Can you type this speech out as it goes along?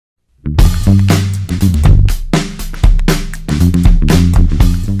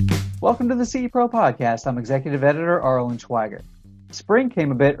Welcome to the CE Pro Podcast. I'm Executive Editor Arlen Schweiger. Spring came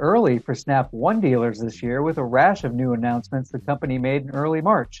a bit early for Snap One dealers this year with a rash of new announcements the company made in early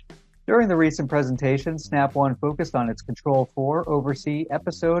March. During the recent presentation, Snap One focused on its Control4, Oversee,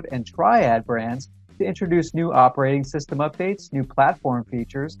 Episode, and Triad brands to introduce new operating system updates, new platform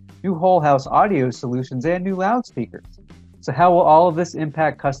features, new whole house audio solutions, and new loudspeakers. So how will all of this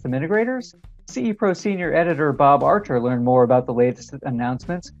impact custom integrators? CE Pro Senior Editor Bob Archer learned more about the latest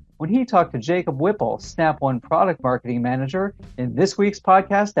announcements when he talked to Jacob Whipple, Snap One Product Marketing Manager, in this week's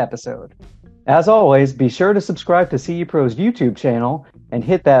podcast episode. As always, be sure to subscribe to CE Pro's YouTube channel and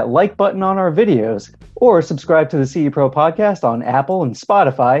hit that like button on our videos, or subscribe to the CE Pro Podcast on Apple and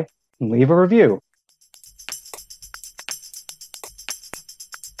Spotify and leave a review.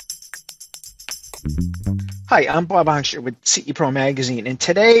 Hi, I'm Bob Archer with CE Pro Magazine, and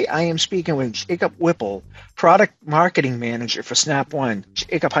today I am speaking with Jacob Whipple, Product Marketing Manager for Snap One.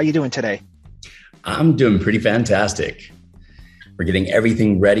 Jacob, how are you doing today? I'm doing pretty fantastic. We're getting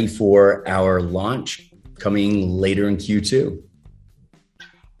everything ready for our launch coming later in Q2.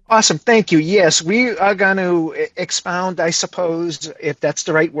 Awesome, thank you. Yes, we are going to expound, I suppose, if that's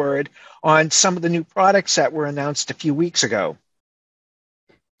the right word, on some of the new products that were announced a few weeks ago.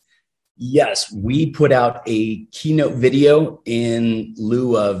 Yes, we put out a keynote video in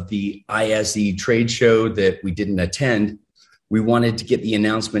lieu of the ISE trade show that we didn't attend. We wanted to get the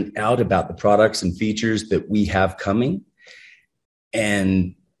announcement out about the products and features that we have coming.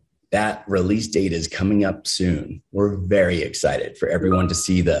 And that release date is coming up soon. We're very excited for everyone to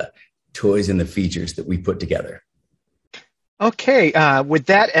see the toys and the features that we put together. Okay, with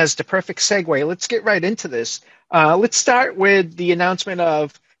that as the perfect segue, let's get right into this. Let's start with the announcement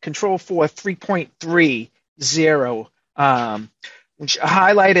of Control4 3.30, which are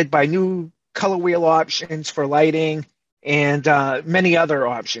highlighted by new color wheel options for lighting and many other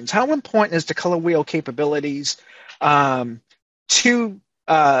options. How important is the color wheel capabilities to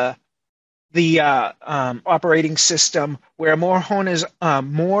the operating system, where more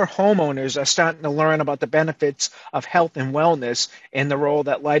homeowners are starting to learn about the benefits of health and wellness and the role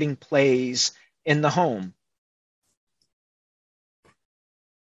that lighting plays in the home?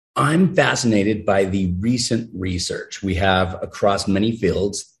 I'm fascinated by the recent research we have across many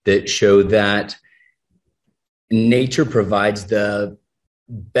fields that show that nature provides the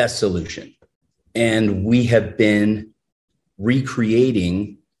best solution. And we have been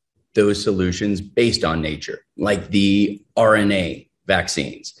recreating those solutions based on nature, like the RNA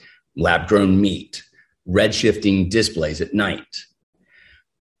vaccines, lab-grown meat, red-shifting displays at night.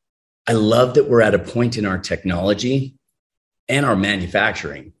 I love that we're at a point in our technology and our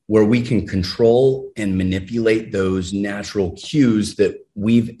manufacturing where we can control and manipulate those natural cues that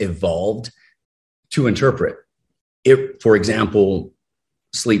we've evolved to interpret. For example,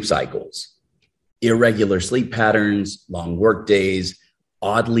 sleep cycles, irregular sleep patterns, long work days,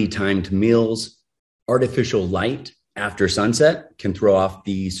 oddly timed meals, artificial light after sunset can throw off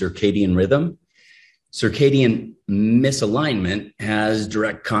the circadian rhythm. Circadian misalignment has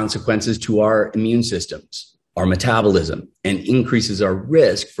direct consequences to our immune systems, our metabolism, and increases our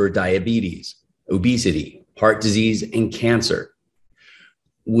risk for diabetes, obesity, heart disease, and cancer.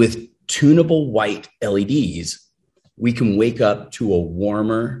 With tunable white LEDs, we can wake up to a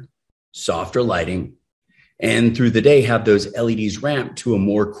warmer, softer lighting, and through the day have those LEDs ramp to a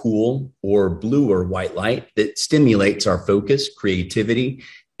more cool or blue or white light that stimulates our focus, creativity,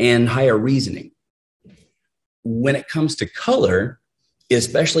 and higher reasoning. When it comes to color,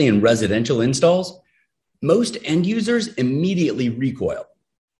 especially in residential installs, most end users immediately recoil.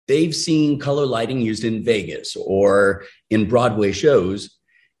 They've seen color lighting used in Vegas or in Broadway shows,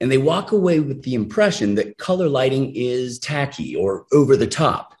 and they walk away with the impression that color lighting is tacky or over the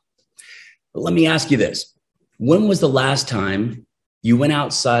top. But let me ask you this. When was the last time you went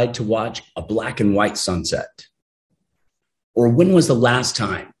outside to watch a black and white sunset? Or when was the last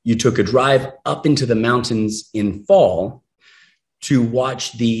time you took a drive up into the mountains in fall to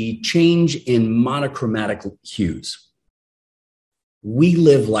watch the change in monochromatic hues? We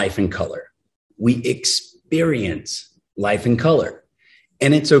live life in color. We experience life in color.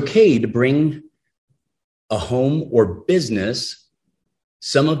 And it's okay to bring a home or business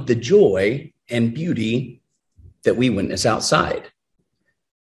some of the joy and beauty that we witness outside.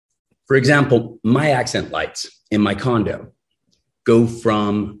 For example, my accent lights in my condo go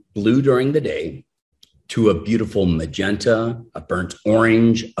from blue during the day to a beautiful magenta, a burnt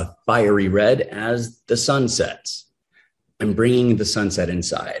orange, a fiery red as the sun sets. I'm bringing the sunset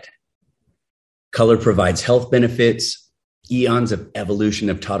inside. Color provides health benefits. Eons of evolution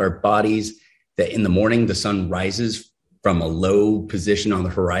have taught our bodies that in the morning, the sun rises from a low position on the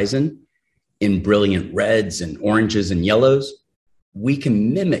horizon. in brilliant reds and oranges and yellows, we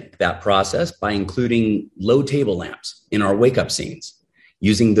can mimic that process by including low table lamps in our wake up scenes,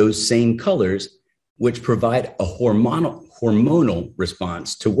 using those same colors, which provide a hormonal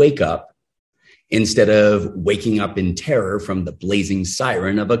response to wake up instead of waking up in terror from the blazing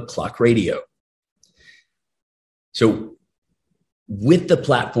siren of a clock radio. So with the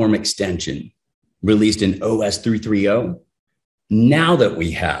platform extension released in OS 3.3.0, now that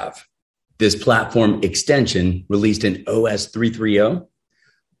we have this platform extension released in OS 3.3.0,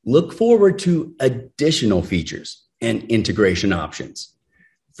 look forward to additional features and integration options.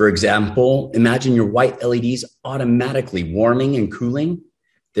 For example, imagine your white LEDs automatically warming and cooling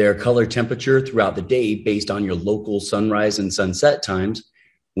their color temperature throughout the day based on your local sunrise and sunset times,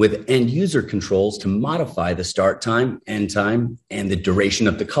 with end user controls to modify the start time, end time, and the duration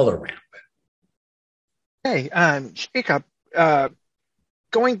of the color ramp. Hey, Jacob,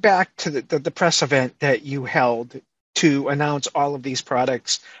 going back to the press event that you held to announce all of these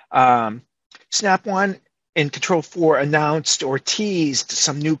products, Snap One and Control 4 announced or teased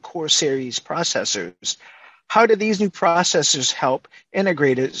some new Core Series processors. How do these new processors help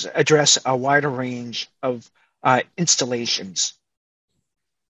integrators address a wider range of installations?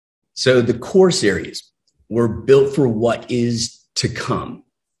 So the Core Series were built for what is to come,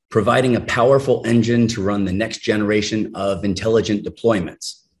 providing a powerful engine to run the next generation of intelligent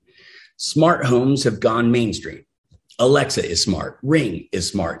deployments. Smart homes have gone mainstream. Alexa is smart. Ring is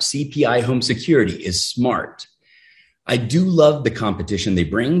smart. CPI home security is smart. I do love the competition they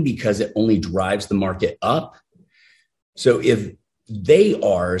bring because it only drives the market up. So if they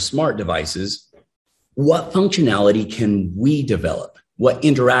are smart devices, what functionality can we develop? What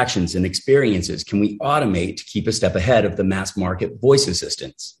interactions and experiences can we automate to keep a step ahead of the mass market voice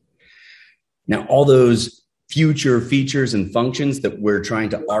assistants? Now, all those future features and functions that we're trying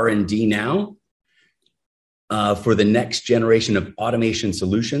to R&D now for the next generation of automation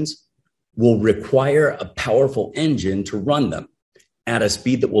solutions will require a powerful engine to run them at a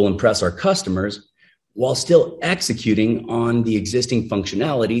speed that will impress our customers while still executing on the existing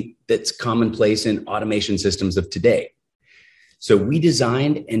functionality that's commonplace in automation systems of today. So we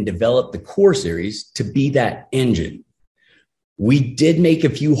designed and developed the Core Series to be that engine. We did make a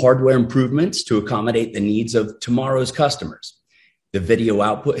few hardware improvements to accommodate the needs of tomorrow's customers. The video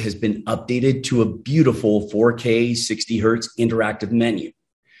output has been updated to a beautiful 4K 60 hertz interactive menu.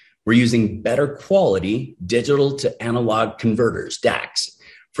 We're using better quality digital to analog converters, DACs,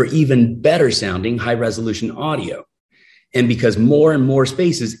 for even better sounding high resolution audio. And because more and more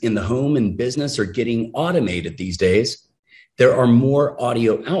spaces in the home and business are getting automated these days, there are more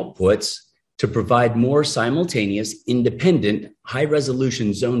audio outputs to provide more simultaneous, independent,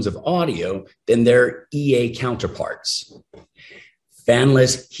 high-resolution zones of audio than their EA counterparts.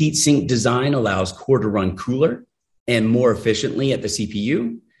 Fanless heatsink design allows Core to run cooler and more efficiently at the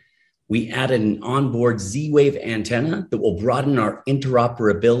CPU. We added an onboard Z-Wave antenna that will broaden our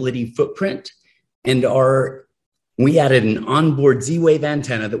interoperability footprint, and we added an onboard Z-Wave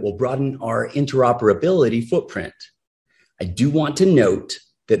antenna that will broaden our interoperability footprint. I do want to note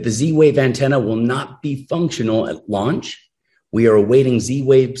that the Z-Wave antenna will not be functional at launch. We are awaiting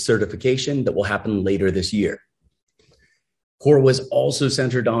Z-Wave certification that will happen later this year. Core was also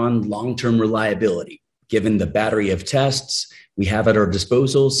centered on long-term reliability, given the battery of tests we have at our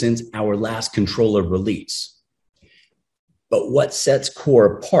disposal since our last controller release. But what sets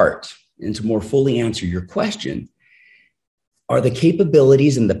Core apart, and to more fully answer your question, are the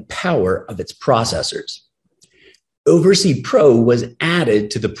capabilities and the power of its processors. OvrC Pro was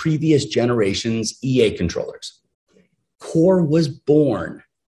added to the previous generation's EA controllers. Core was born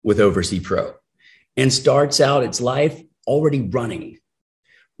with OvrC Pro and starts out its life already running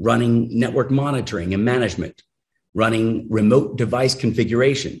network monitoring and management, running remote device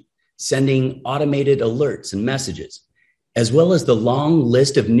configuration, sending automated alerts and messages, as well as the long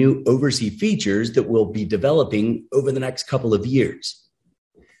list of new OvrC features that we'll be developing over the next couple of years.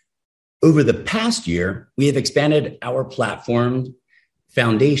 Over the past year, we have expanded our platform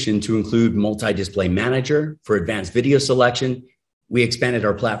foundation to include multi-display manager for advanced video selection. We expanded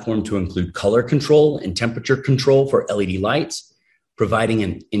our platform to include color control and temperature control for LED lights, providing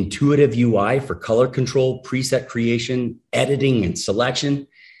an intuitive UI for color control, preset creation, editing, and selection,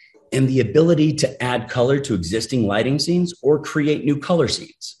 and the ability to add color to existing lighting scenes or create new color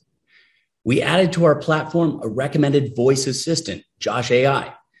scenes. We added to our platform a recommended voice assistant, Josh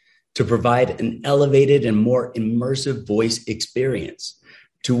AI, to provide an elevated and more immersive voice experience,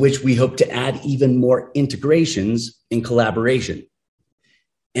 to which we hope to add even more integrations and collaboration.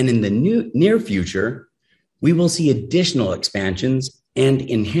 And in the near future, we will see additional expansions and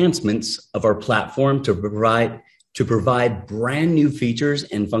enhancements of our platform to provide brand new features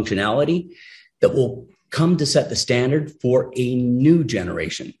and functionality that will come to set the standard for a new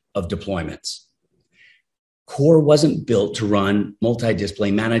generation of deployments. Core wasn't built to run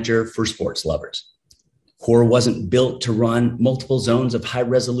multi-display manager for sports lovers. Core wasn't built to run multiple zones of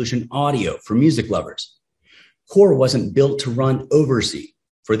high-resolution audio for music lovers. Core wasn't built to run Oversee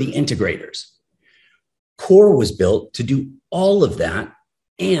for the integrators. Core was built to do all of that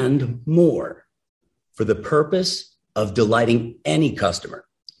and more for the purpose of delighting any customer,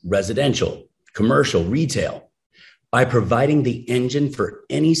 residential, commercial, retail, by providing the engine for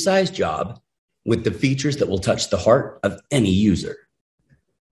any size job with the features that will touch the heart of any user.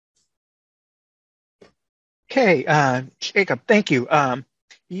 Okay, Jacob, thank you.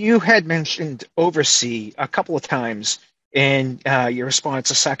 You had mentioned Oversee a couple of times in your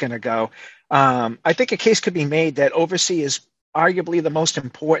response a second ago. I think a case could be made that Oversee is arguably the most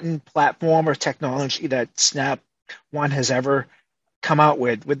important platform or technology that Snap One has ever come out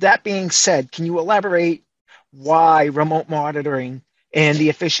with. With that being said, can you elaborate why remote monitoring and the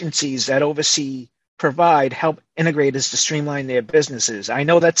efficiencies that Oversee provide help integrators to streamline their businesses? I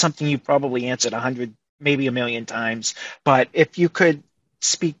know that's something you probably answered 100, maybe a million times, but if you could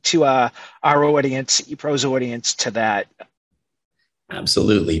speak to our audience, ePro's audience, to that.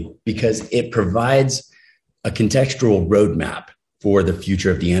 Absolutely, because it provides a contextual roadmap for the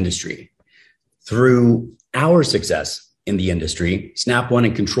future of the industry. Through our success in the industry, Snap One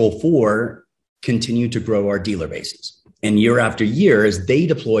and Control4 continue to grow our dealer bases. And year after year, as they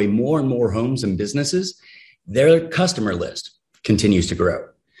deploy more and more homes and businesses, their customer list continues to grow.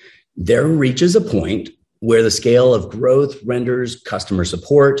 There reaches a point where the scale of growth renders customer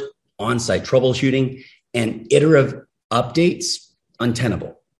support, on-site troubleshooting, and iterative updates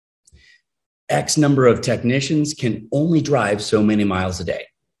untenable. X number of technicians can only drive so many miles a day.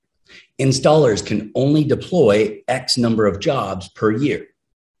 Installers can only deploy X number of jobs per year.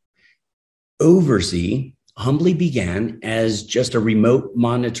 Oversee humbly began as just a remote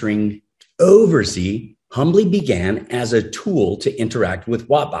monitoring. Oversee humbly began as a tool to interact with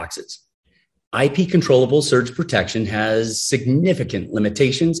watt boxes. IP controllable surge protection has significant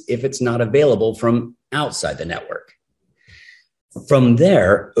limitations if it's not available from outside the network. From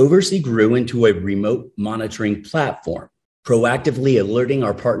there, Oversee grew into a remote monitoring platform, proactively alerting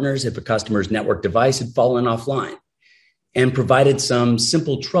our partners if a customer's network device had fallen offline, and provided some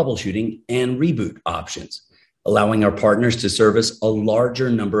simple troubleshooting and reboot options, allowing our partners to service a larger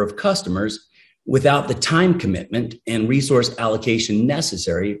number of customers without the time commitment and resource allocation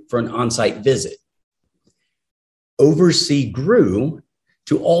necessary for an on-site visit. Oversee grew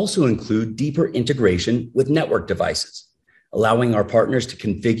to also include deeper integration with network devices, allowing our partners to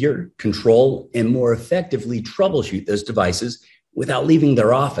configure, control, and more effectively troubleshoot those devices without leaving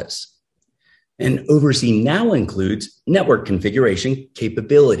their office. And Oversee now includes network configuration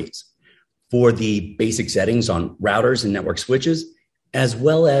capabilities for the basic settings on routers and network switches, as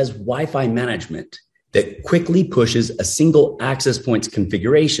well as Wi-Fi management that quickly pushes a single access points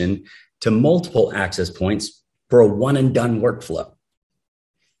configuration to multiple access points for a one-and-done workflow.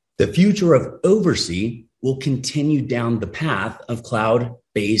 The future of Oversee will continue down the path of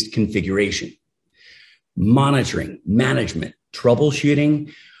cloud-based configuration. Monitoring, management,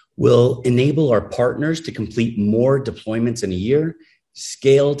 troubleshooting will enable our partners to complete more deployments in a year,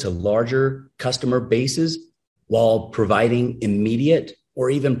 scale to larger customer bases, while providing immediate or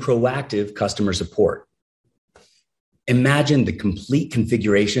even proactive customer support. Imagine the complete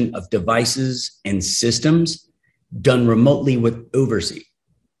configuration of devices and systems done remotely with Oversee.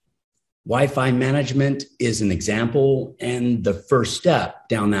 Wi-Fi management is an example and the first step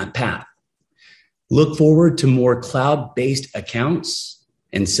down that path. Look forward to more cloud-based accounts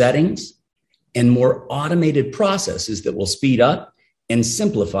and settings and more automated processes that will speed up and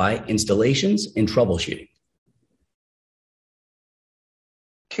simplify installations and troubleshooting.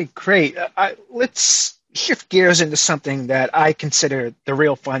 Okay, great. Let's shift gears into something that I consider the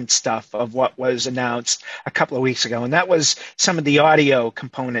real fun stuff of what was announced a couple of weeks ago, and that was some of the audio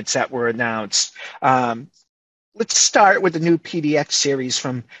components that were announced. Let's start with the new PDX series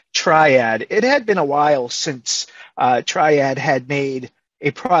from Triad. It had been a while since Triad had made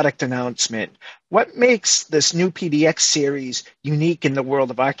a product announcement. What makes this new PDX series unique in the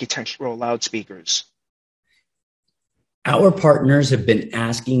world of architectural loudspeakers? Our partners have been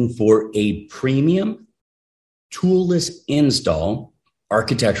asking for a premium, toolless install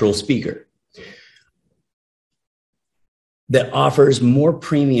architectural speaker that offers more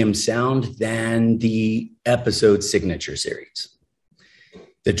premium sound than the Episode Signature series.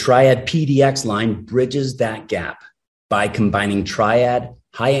 The Triad PDX line bridges that gap by combining Triad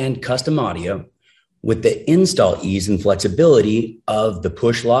high-end custom audio with the install ease and flexibility of the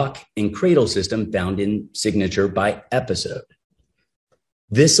push lock and cradle system found in Signature by Episode.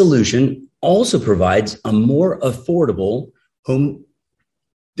 This solution also provides a more affordable home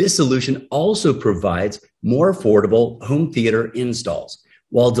theater installs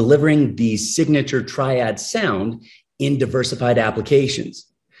while delivering the Signature Triad sound in diversified applications,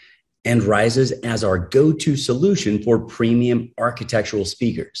 and rises as our go-to solution for premium architectural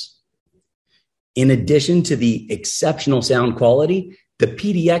speakers. In addition to the exceptional sound quality, the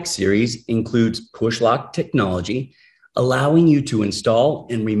PDX series includes push lock technology, allowing you to install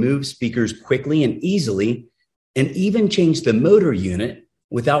and remove speakers quickly and easily, and even change the motor unit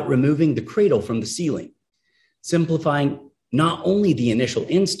without removing the cradle from the ceiling, simplifying not only the initial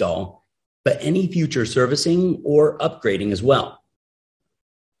install, but any future servicing or upgrading as well.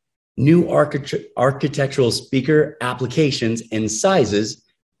 New architectural speaker applications and sizes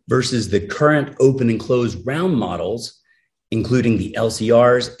versus the current open and closed round models, including the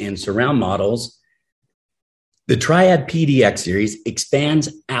LCRs and surround models. The Triad PDX series expands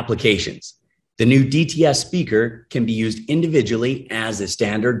applications. The new DTS speaker can be used individually as a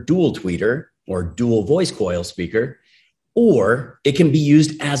standard dual tweeter or dual voice coil speaker, or it can be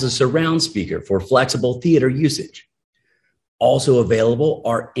used as a surround speaker for flexible theater usage. Also available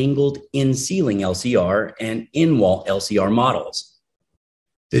are angled in-ceiling LCR and in-wall LCR models.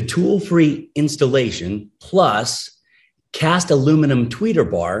 The tool-free installation plus cast aluminum tweeter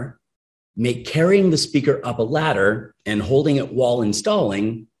bar make carrying the speaker up a ladder and holding it while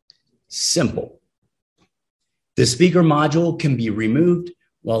installing simple. The speaker module can be removed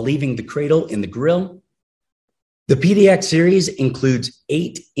while leaving the cradle in the grill. The PDX series includes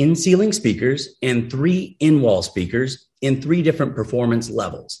 8 in-ceiling speakers and 3 in-wall speakers in 3 different performance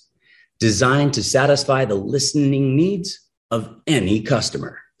levels, designed to satisfy the listening needs of any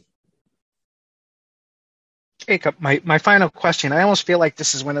customer. Jacob, my final question. I almost feel like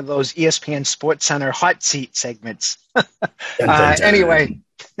this is one of those ESPN Sports Center hot seat segments. Anyway,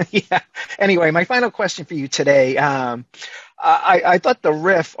 my final question for you today. I thought the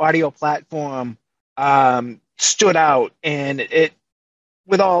Riff audio platform stood out, and it,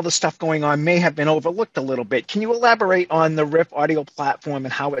 with all the stuff going on, may have been overlooked a little bit. Can you elaborate on the Riff audio platform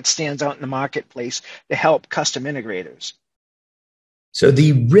and how it stands out in the marketplace to help custom integrators? So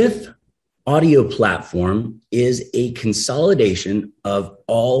the Riff audio platform is a consolidation of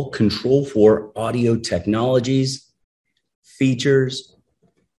all Control4 audio technologies, features,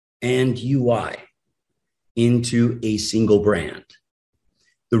 and UI into a single brand.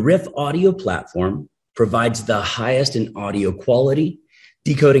 The Riff audio platform provides the highest in audio quality,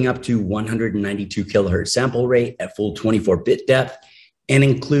 decoding up to 192 kilohertz sample rate at full 24-bit depth, and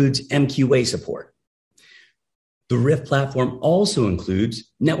includes MQA support. The Riff platform also includes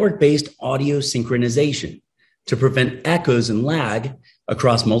network-based audio synchronization to prevent echoes and lag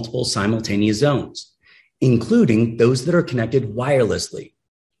across multiple simultaneous zones, including those that are connected wirelessly.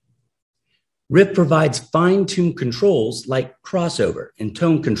 Riff provides fine-tuned controls like crossover and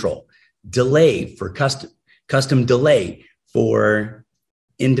tone control, delay for custom delay for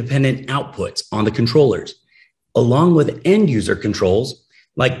independent outputs on the controllers, along with end-user controls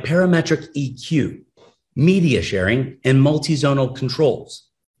like parametric EQ, media sharing, and multi-zonal controls.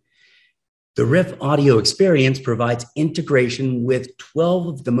 The Riff audio experience provides integration with 12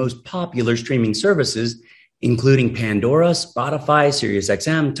 of the most popular streaming services, including Pandora, Spotify,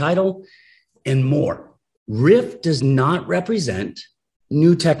 SiriusXM, Tidal, and more. Riff does not represent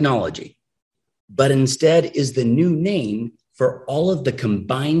new technology, but instead is the new name for all of the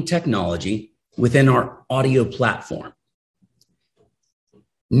combined technology within our audio platform.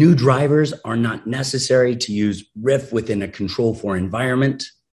 New drivers are not necessary to use Riff within a Control4 environment.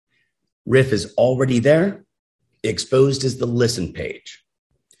 Riff is already there, exposed as the listen page.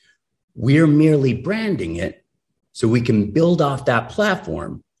 We're merely branding it so we can build off that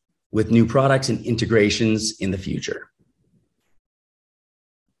platform with new products and integrations in the future.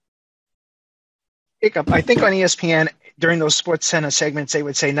 Jacob, I think on ESPN, during those Sports Center segments, they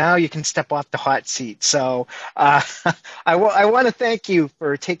would say, now you can step off the hot seat. So I want to thank you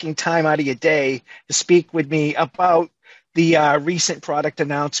for taking time out of your day to speak with me about the recent product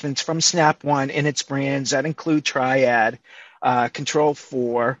announcements from Snap One and its brands that include Triad,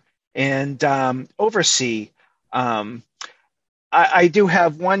 Control4, and Oversee. I do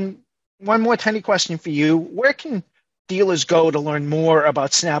have one more tiny question for you. Where can dealers go to learn more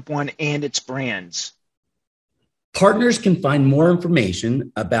about Snap One and its brands? Partners can find more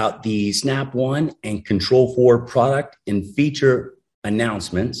information about the Snap One and Control4 product and feature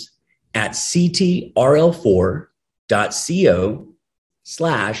announcements at ctrl4.com.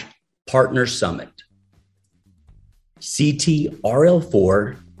 ctrl4.co/partner summit.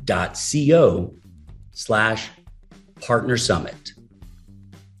 ctrl4.co/partner summit.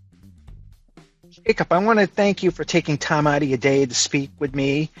 Jacob, I want to thank you for taking time out of your day to speak with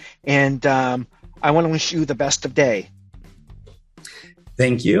me, and I want to wish you the best of day.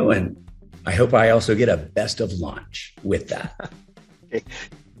 Thank you, and I hope I also get a best of launch with that. Okay.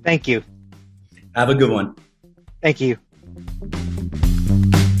 Thank you. Have a good one. Thank you.